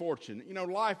misfortune. You know,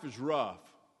 life is rough.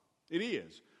 It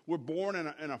is. We're born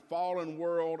in a fallen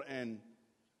world, and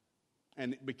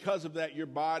because of that, your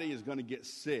body is going to get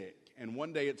sick. And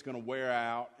one day it's going to wear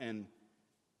out, and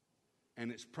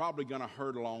it's probably going to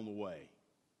hurt along the way.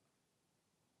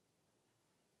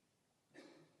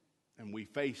 And we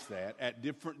face that at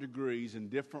different degrees in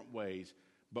different ways,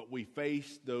 but we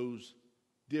face those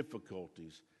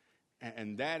difficulties.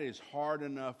 And that is hard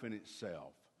enough in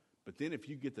itself. But then if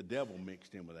you get the devil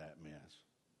mixed in with that mess.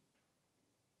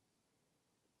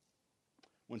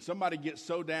 When somebody gets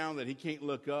so down that he can't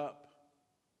look up,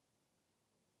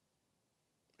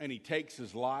 and he takes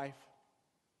his life,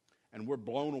 and we're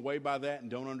blown away by that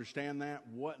and don't understand that,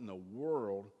 what in the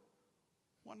world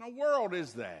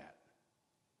is that?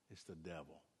 It's the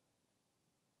devil.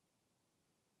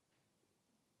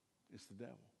 It's the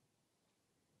devil.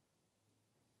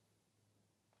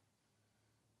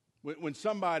 When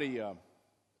somebody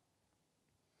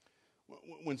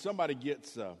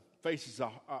faces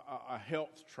a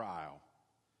health trial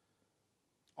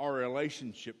or a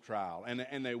relationship trial,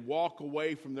 and they walk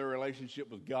away from their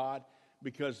relationship with God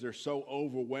because they're so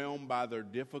overwhelmed by their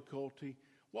difficulty,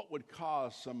 what would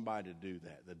cause somebody to do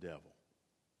that? The devil.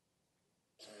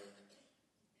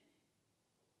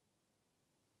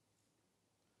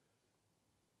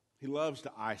 He loves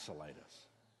to isolate us.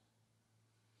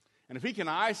 And if he can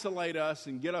isolate us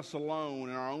and get us alone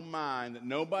in our own mind, that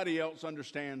nobody else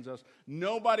understands us,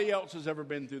 nobody else has ever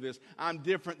been through this, I'm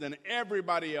different than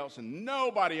everybody else, and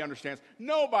nobody understands,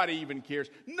 nobody even cares,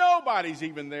 nobody's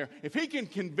even there. If he can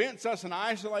convince us and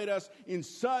isolate us in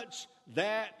such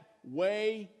that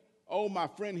way, oh, my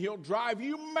friend, he'll drive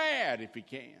you mad if he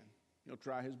can. He'll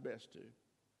try his best to.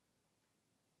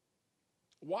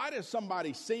 Why does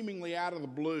somebody seemingly out of the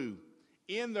blue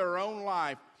in their own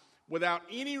life without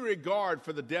any regard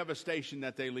for the devastation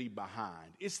that they leave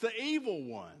behind? It's the evil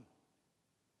one.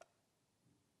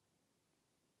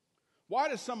 Why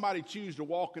does somebody choose to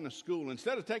walk into school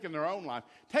instead of taking their own life,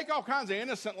 take all kinds of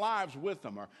innocent lives with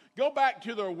them, or go back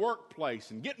to their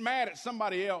workplace and get mad at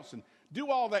somebody else and do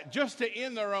all that just to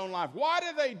end their own life? Why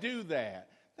do they do that?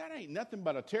 That ain't nothing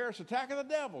but a terrorist attack of the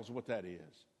devil is what that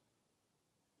is.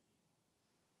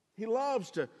 He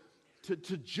loves to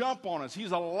jump on us.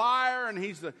 He's a liar, and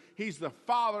he's the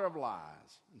father of lies.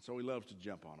 And so he loves to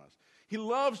jump on us. He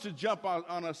loves to jump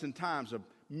on us in times of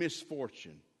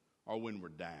misfortune or when we're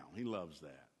down. He loves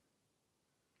that.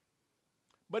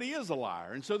 But he is a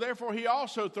liar, and so therefore he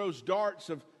also throws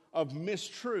darts of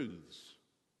mistruths.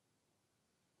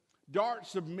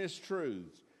 Darts of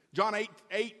mistruths. John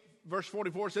 8 verse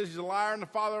 44 says he's a liar and the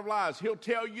father of lies. He'll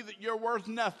tell you that you're worth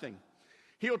nothing.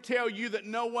 He'll tell you that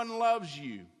no one loves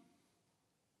you.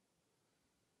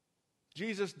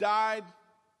 Jesus died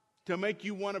to make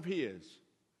you one of his.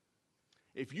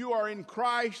 If you are in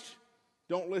Christ,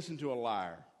 don't listen to a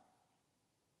liar.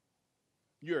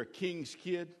 You're a king's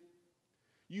kid.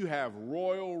 You have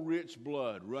royal rich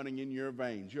blood running in your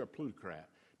veins. You're a plutocrat.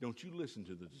 Don't you listen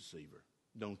to the deceiver.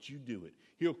 Don't you do it.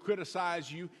 He'll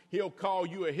criticize you. He'll call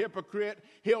you a hypocrite.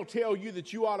 He'll tell you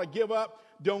that you ought to give up.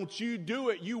 Don't you do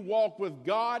it. You walk with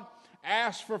God.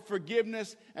 Ask for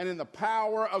forgiveness, and in the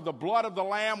power of the blood of the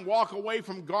Lamb, walk away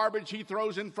from garbage he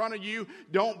throws in front of you.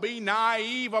 Don't be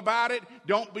naive about it.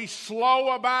 Don't be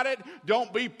slow about it.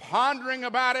 Don't be pondering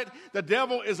about it. The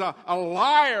devil is a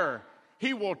liar.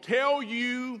 He will tell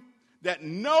you that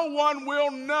no one will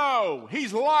know.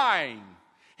 He's lying.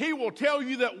 He will tell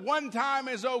you that one time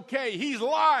is okay. He's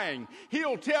lying.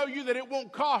 He'll tell you that it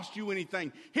won't cost you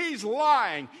anything. He's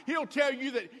lying. He'll tell you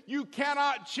that you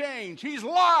cannot change. He's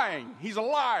lying. He's a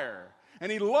liar.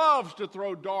 And he loves to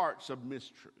throw darts of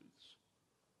mistruths.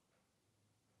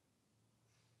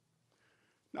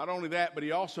 Not only that, but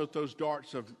he also throws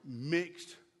darts of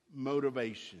mixed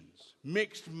motivations,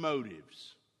 mixed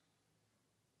motives.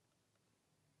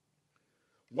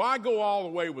 Why go all the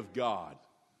way with God?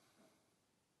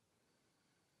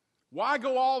 Why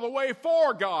go all the way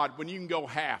for God when you can go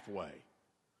halfway?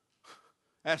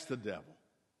 That's the devil.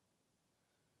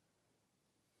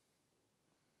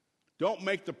 Don't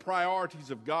make the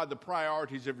priorities of God the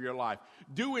priorities of your life.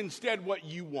 Do instead what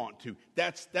you want to.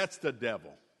 That's the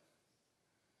devil.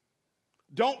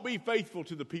 Don't be faithful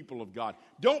to the people of God.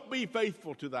 Don't be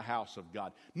faithful to the house of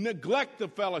God. Neglect the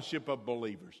fellowship of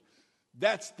believers.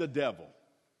 That's the devil.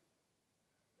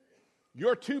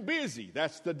 You're too busy.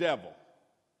 That's the devil.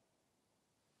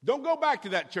 Don't go back to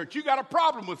that church. You got a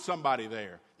problem with somebody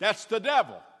there. That's the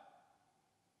devil.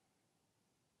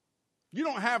 You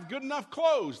don't have good enough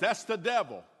clothes. That's the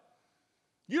devil.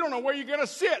 You don't know where you're going to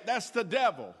sit. That's the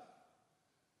devil.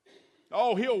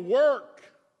 Oh, he'll work.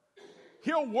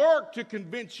 He'll work to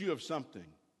convince you of something.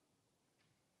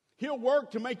 He'll work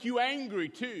to make you angry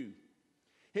too.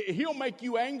 He'll make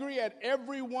you angry at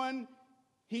everyone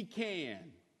he can.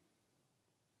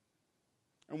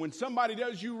 And when somebody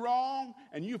does you wrong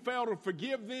and you fail to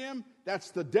forgive them,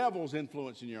 that's the devil's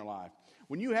influence in your life.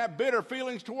 When you have bitter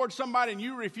feelings towards somebody and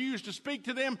you refuse to speak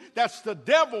to them, that's the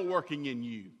devil working in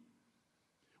you.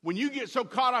 When you get so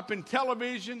caught up in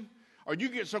television, or you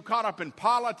get so caught up in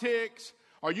politics,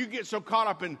 or you get so caught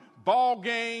up in ball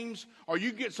games, or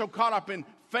you get so caught up in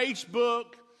Facebook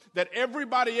that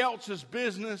everybody else's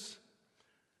business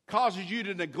causes you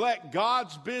to neglect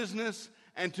God's business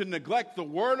and to neglect the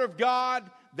Word of God,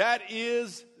 that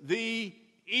is the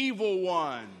evil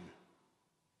one.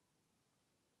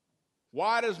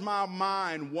 Why does my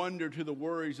mind wander to the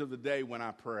worries of the day when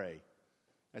I pray?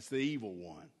 That's the evil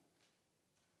one.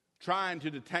 Trying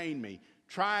to detain me,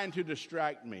 trying to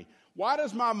distract me. Why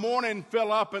does my morning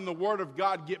fill up and the Word of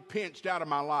God get pinched out of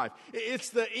my life?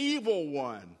 It's the evil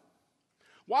one.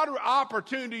 Why do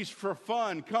opportunities for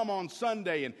fun come on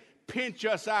Sunday and pinch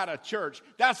us out of church?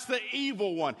 That's the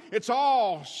evil one. It's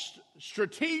all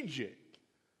strategic.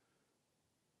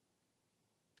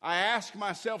 I ask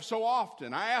myself so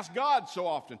often, I ask God so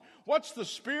often, what's the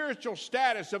spiritual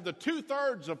status of the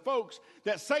 2/3 of folks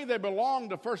that say they belong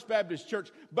to First Baptist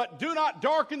Church, but do not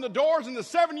darken the doors in the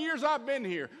 7 years I've been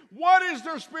here? What is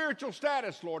their spiritual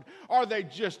status, Lord? Are they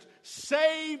just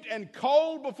saved and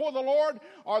cold before the Lord?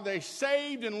 Are they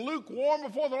saved and lukewarm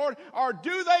before the Lord? Or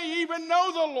do they even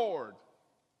know the Lord?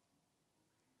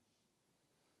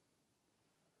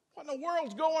 What in the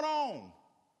world's going on?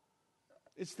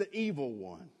 It's the evil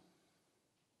one.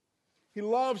 He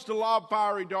loves to lob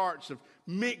fiery darts of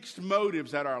mixed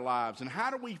motives at our lives. And how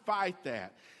do we fight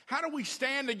that? How do we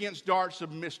stand against darts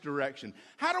of misdirection?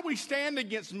 How do we stand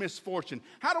against misfortune?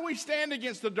 How do we stand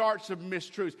against the darts of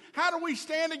mistruths? How do we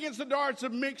stand against the darts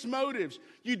of mixed motives?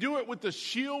 You do it with the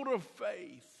shield of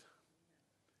faith.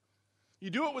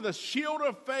 You do it with a shield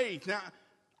of faith. Now,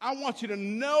 I want you to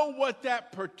know what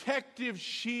that protective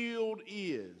shield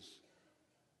is.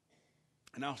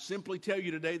 And I'll simply tell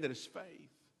you today that it's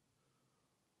faith.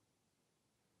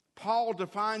 Paul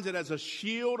defines it as a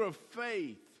shield of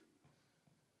faith.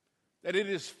 That it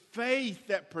is faith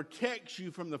that protects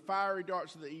you from the fiery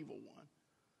darts of the evil one.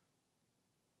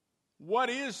 What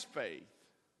is faith?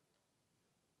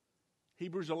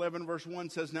 Hebrews 11 verse 1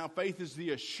 says, now faith is the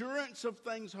assurance of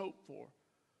things hoped for.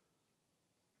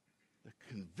 The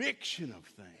conviction of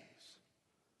things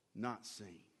not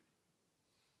seen.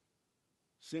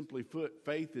 Simply put,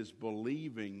 faith is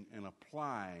believing and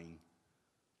applying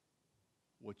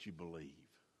what you believe.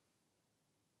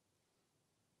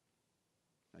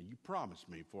 Now, you promised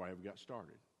me before I ever got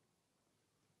started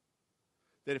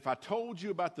that if I told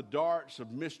you about the darts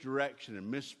of misdirection and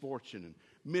misfortune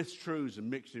and mistruths and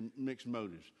mixed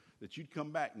motives, that you'd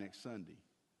come back next Sunday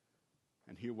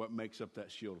and hear what makes up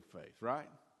that shield of faith, right?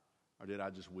 Or did I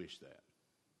just wish that?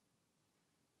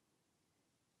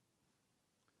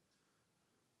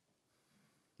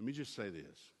 Let me just say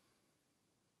this.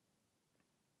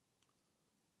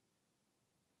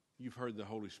 You've heard the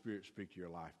Holy Spirit speak to your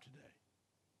life today.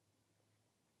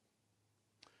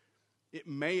 It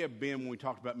may have been when we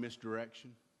talked about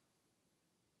misdirection,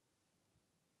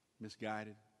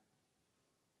 misguided.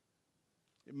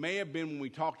 It may have been when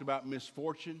we talked about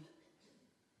misfortune,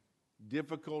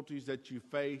 difficulties that you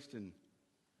faced and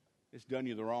it's done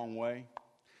you the wrong way.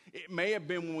 It may have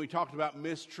been when we talked about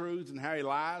mistruths and how he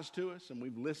lies to us, and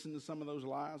we've listened to some of those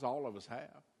lies. All of us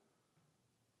have.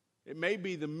 It may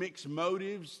be the mixed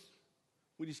motives.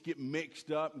 We just get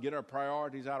mixed up and get our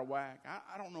priorities out of whack.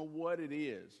 I don't know what it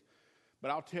is,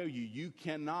 but I'll tell you, you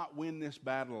cannot win this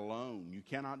battle alone. You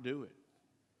cannot do it.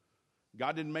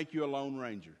 God didn't make you a lone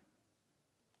ranger.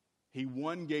 He,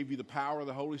 one, gave you the power of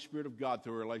the Holy Spirit of God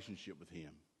through a relationship with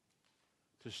him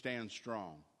to stand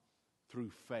strong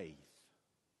through faith.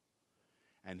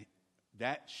 And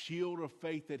that shield of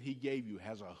faith that he gave you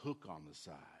has a hook on the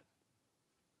side.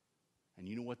 And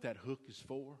you know what that hook is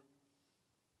for?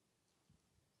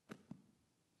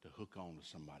 To hook on to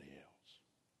somebody else.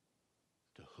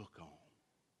 To hook on.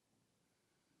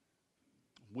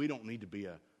 We don't need to be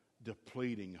a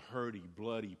depleting, hurty,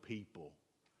 bloody people.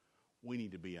 We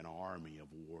need to be an army of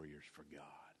warriors for God.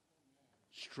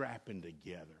 Strapping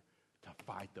together to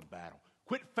fight the battle.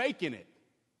 Quit faking it.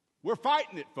 We're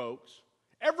fighting it, folks.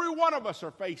 Every one of us are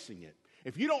facing it.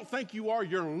 If you don't think you are,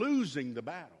 you're losing the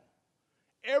battle.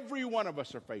 Every one of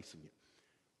us are facing it.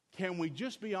 Can we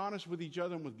just be honest with each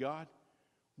other and with God?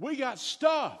 We got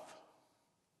stuff.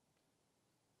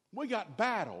 We got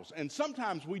battles, and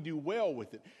sometimes we do well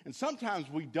with it, and sometimes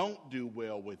we don't do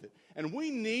well with it. And we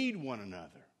need one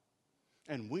another,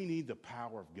 and we need the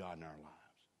power of God in our lives.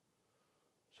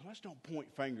 So let's don't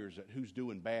point fingers at who's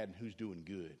doing bad and who's doing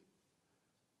good.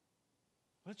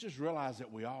 Let's just realize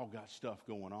that we all got stuff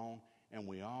going on, and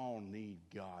we all need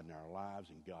God in our lives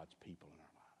and God's people in our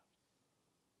lives.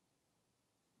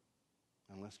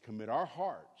 And let's commit our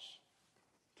hearts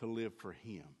to live for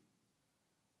him,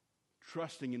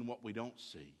 trusting in what we don't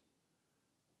see,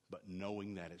 but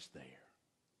knowing that it's there,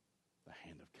 the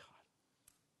hand of God.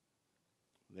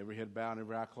 With every head bowed and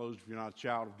every eye closed, if you're not a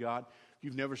child of God, if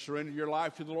you've never surrendered your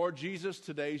life to the Lord Jesus,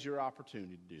 today's your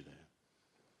opportunity to do that.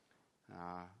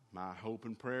 My hope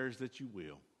and prayer is that you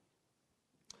will.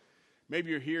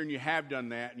 Maybe you're here and you have done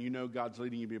that and you know God's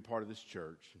leading you to be a part of this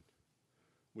church.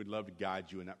 We'd love to guide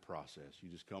you in that process. You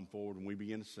just come forward and we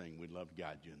begin to sing. We'd love to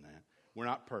guide you in that. We're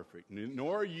not perfect,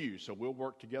 nor are you, so we'll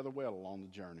work together well along the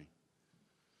journey.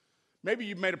 Maybe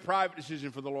you've made a private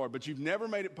decision for the Lord, but you've never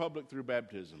made it public through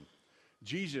baptism.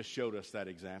 Jesus showed us that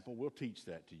example. We'll teach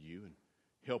that to you and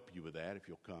help you with that if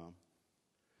you'll come.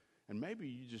 And maybe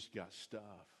you just got stuff.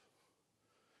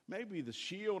 Maybe the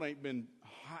shield ain't been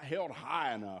held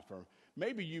high enough, or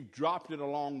Maybe you've dropped it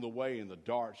along the way and the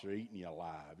darts are eating you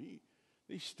alive.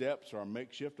 These steps are a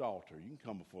makeshift altar. You can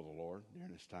come before the Lord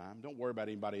during this time. Don't worry about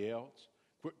anybody else.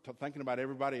 Quit thinking about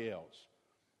everybody else.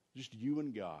 Just you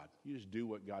and God. You just do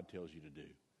what God tells you to do.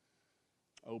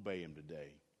 Obey Him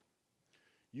today.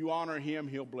 You honor Him,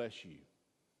 He'll bless you.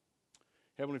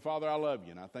 Heavenly Father, I love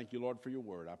you, and I thank you, Lord, for your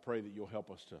word. I pray that you'll help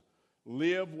us to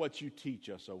live what you teach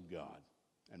us, oh God,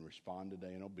 and respond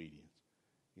today in obedience.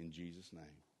 In Jesus' name,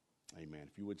 amen.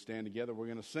 If you would stand together, we're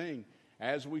going to sing.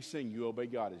 As we sing, you obey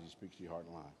God as He speaks to your heart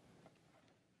and life.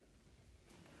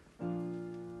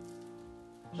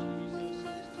 Jesus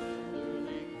is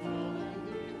tenderly calling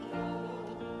thee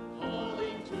home,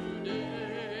 calling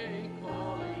today,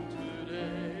 calling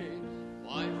today.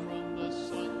 Why from the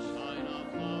sunshine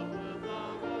of love wilt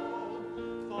thou go,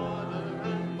 farther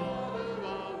and farther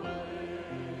away?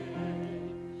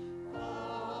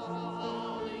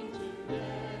 Calling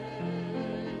today,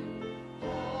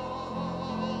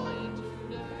 calling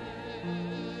today.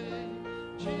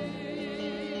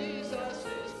 Jesus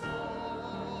is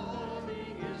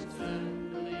calling, is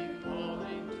tenderly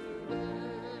calling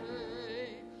today.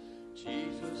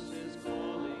 Jesus is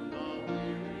calling the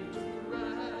weary to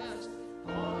rest,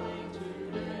 calling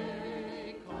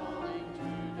today, calling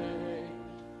today.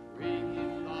 Bring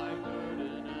Him thy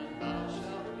burden and thou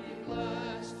shalt be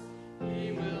blessed.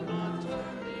 He will not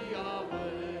turn thee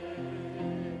away.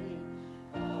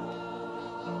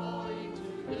 Calling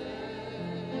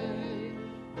today,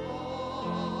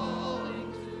 calling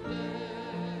today.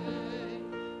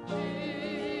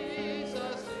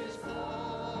 Jesus is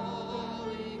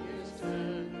calling, is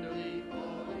tenderly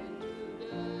calling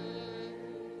today.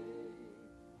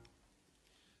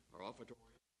 Our offertory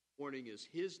this morning is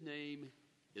His Name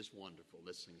is Wonderful.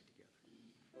 Let's sing it together.